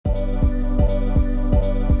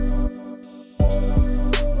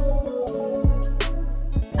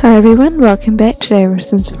Hi everyone, welcome back. Today we're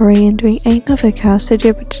Sensory and doing another CAS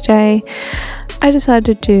video, but today I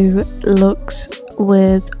decided to do looks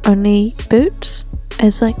with only boots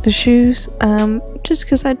as like the shoes, just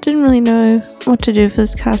because I didn't really know what to do for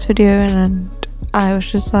this CAS video, and I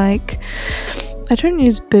was just like, I don't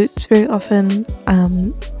use boots very often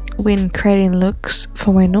when creating looks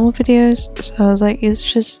for my normal videos, so I was like,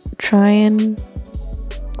 let's just try and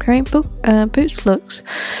create boots looks.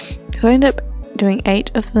 So I ended up doing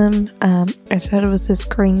 8 of them. I started with this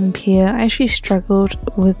green pair. I actually struggled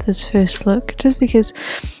with this first look just because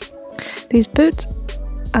these boots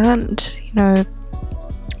aren't, you know,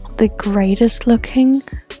 the greatest looking.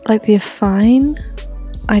 Like, they're fine,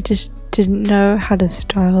 I just didn't know how to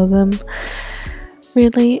style them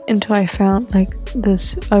really until I found like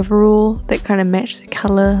this overall that kind of matched the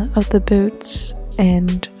colour of the boots,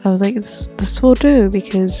 and I was like, this will do,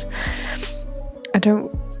 because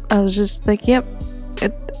I was just like, yep,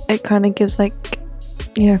 it kind of gives like,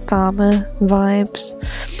 you know, farmer vibes,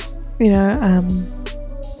 you know.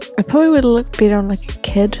 I probably would have looked better on like a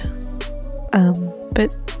kid,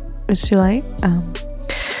 but it's too late.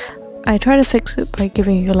 I try to fix it by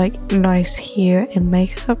giving you like nice hair and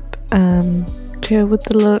makeup to go with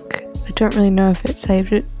the look. I don't really know if it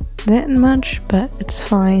saved it that much, but it's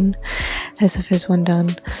fine as the first one done.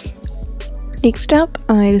 Next up,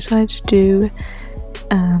 I decided to do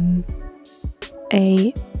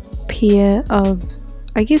a pair of,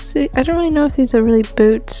 I guess, I don't really know if these are really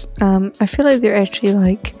boots. I feel like they're actually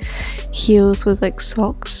like heels with like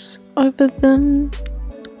socks over them.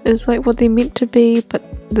 It's like what they're meant to be, but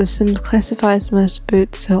The Sims classifies them as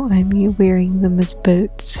boots, so I'm wearing them as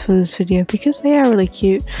boots for this video because they are really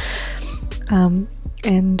cute.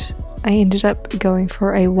 And I ended up going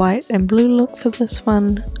for a white and blue look for this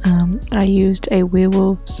one. I used a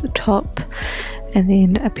werewolf's top and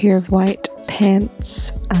then a pair of white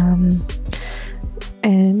pants,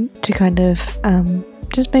 and to kind of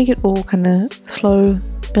just make it all kind of flow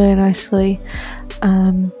very nicely.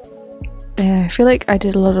 Yeah, I feel like I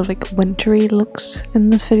did a lot of like wintry looks in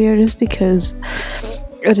this video just because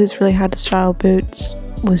it is really hard to style boots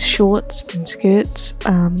with shorts and skirts,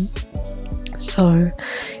 so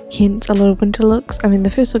hence a lot of winter looks. I mean, the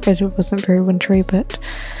first look I did wasn't very wintry, but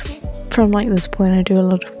from like this point I do a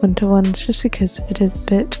lot of winter ones just because it is a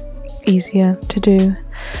bit easier to do.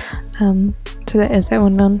 So that is that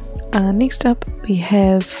one done. Next up we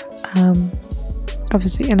have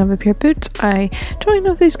obviously another pair of boots. I don't really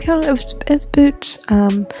know if these count as boots,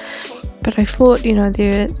 but I thought, you know,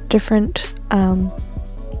 they're different, and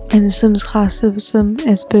the Sims classes them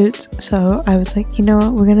as boots, so I was like, you know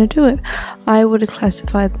what, we're gonna do it. I would have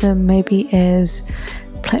classified them maybe as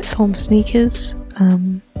platform sneakers,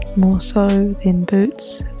 more so than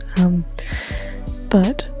boots,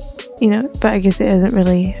 but you know, but I guess it isn't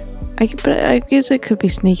really, but I guess it could be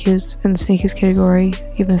sneakers in the sneakers category,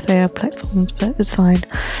 even if they are platforms, but it's fine.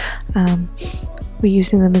 We're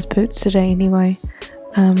using them as boots today anyway.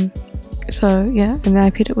 So yeah, and then I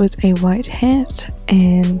paired it with a white hat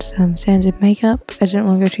and some standard makeup. I didn't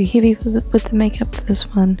want to go too heavy with the makeup for this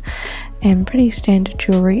one, and pretty standard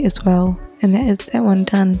jewellery as well, and that is that one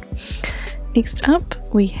done. Next up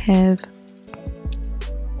we have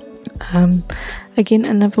again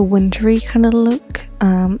another wintry kind of look.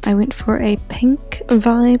 I went for a pink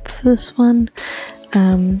vibe for this one,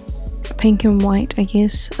 pink and white, I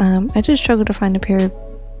guess. I did struggle to find a pair of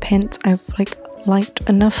pants I liked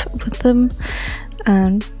enough with them.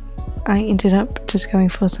 I ended up just going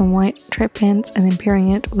for some white track pants and then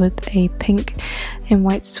pairing it with a pink and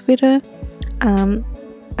white sweater.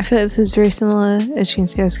 I feel like this is very similar. As you can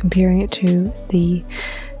see, I was comparing it to the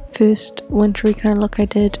first wintry kind of look I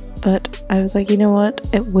did, but I was like, you know what,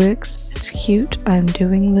 it works, it's cute, I'm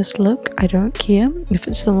doing this look, I don't care if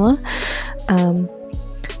it's similar.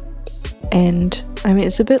 And I mean,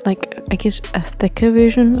 it's a bit like, I guess, a thicker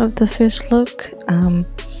version of the first look,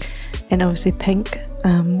 and obviously pink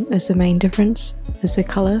is the main difference, is the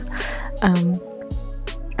colour.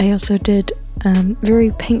 I also did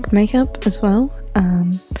very pink makeup as well,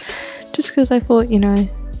 just because I thought, you know,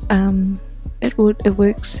 it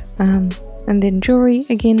works. And then jewellery,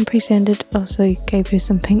 again pretty standard. Also gave her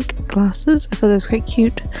some pink glasses. I thought that was quite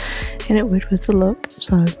cute and it worked with the look,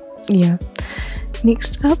 so yeah.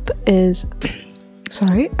 Next up is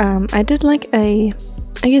sorry, I did like a,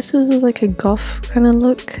 I guess this is like a goth kind of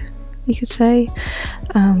look, you could say,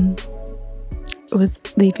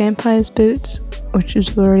 with the vampire's boots, which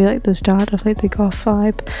is already like the start of like the goth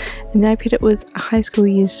vibe, and then I paired it with a high school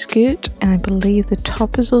years skirt, and I believe the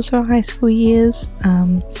top is also high school years.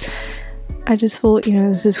 I just thought, you know,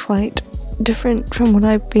 this is quite different from what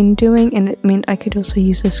I've been doing, and it meant I could also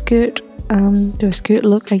use a skirt, do a skirt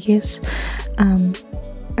look, I guess.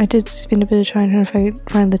 I did spend a bit of time trying to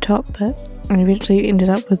find the top, but I eventually ended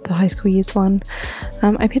up with the High School Years one.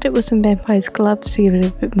 I paired it with some Vampire's gloves to give it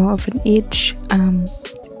a bit more of an edge,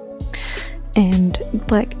 and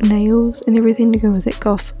black nails and everything to go with that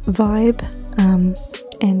goth vibe,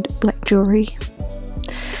 and black jewellery.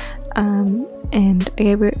 And I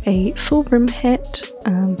gave her a full brim hat,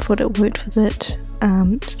 thought it worked with it,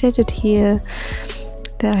 standard hair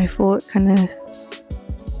that I thought kind of,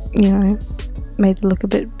 you know, made it look a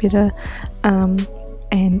bit better,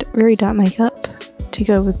 and very dark makeup to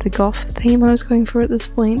go with the goth theme I was going for at this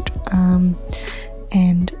point,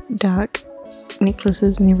 and dark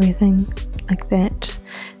necklaces and everything like that.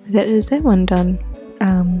 That is that one done.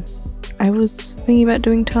 I was thinking about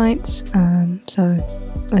doing tights, so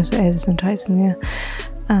I also added some tights in there.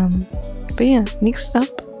 But yeah, next up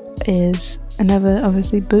is another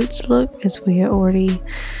obviously boots look, as we are already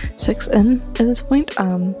 6 in at this point.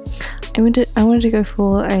 I wanted to go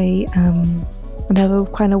for a another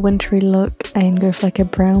kind of wintry look and go for like a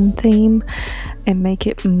brown theme and make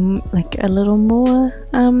it like a little more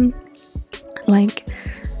like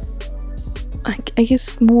I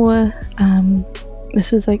guess more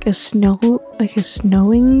this is like a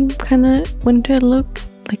snowing kind of winter look.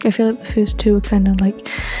 Like I feel like the first two are kind of like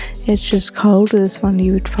it's just cold. This one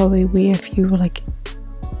you would probably wear if you were like,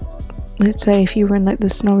 let's say if you were in like the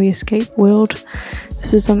snowy escape world,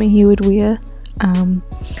 this is something you would wear.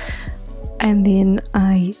 And then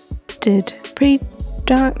I did pretty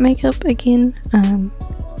dark makeup again.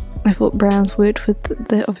 I thought browns worked with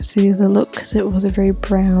obviously the look because it was a very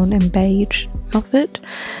brown and beige outfit.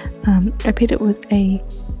 I paired it with a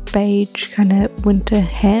beige kind of winter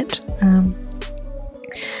hat,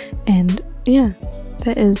 and yeah,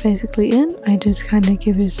 that is basically it. I just kind of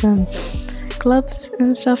give her some gloves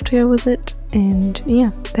and stuff to go with it, and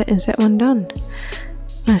yeah, that is that one done.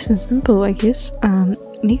 Nice and simple, I guess.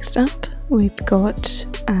 Next up we've got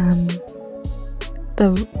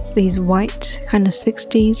these white kind of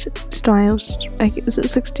 60s styles, is it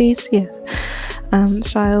 60s? Yes.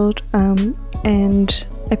 Styled, and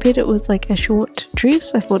I paired it with like a short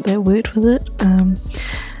dress. I thought that worked with it.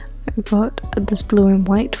 I've got this blue and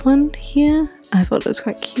white one here. I thought it was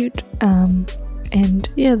quite cute, and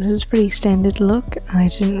yeah, this is pretty standard look. I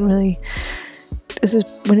didn't really, this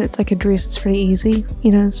is when it's like a dress, it's pretty easy,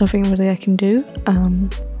 you know, there's nothing really I can do.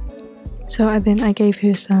 So I gave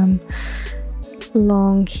her some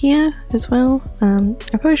long hair as well. I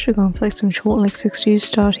probably should have gone for like some short like 60s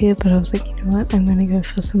style hair, but I was like, you know what, I'm gonna go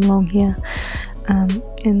for some long hair.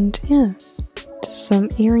 And yeah, just some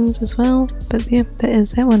earrings as well. But yeah, that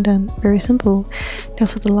is that one done. Very simple. Now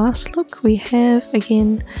for the last look, we have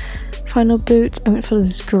again final boots. I went for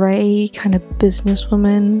this grey kind of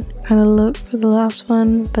businesswoman kind of look for the last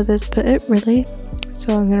one, but that's about it really.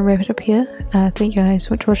 So I'm gonna wrap it up here. Thank you guys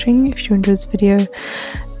so much for watching. If you enjoyed this video,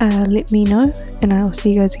 let me know, and I will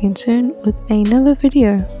see you guys again soon with another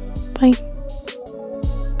video. Bye.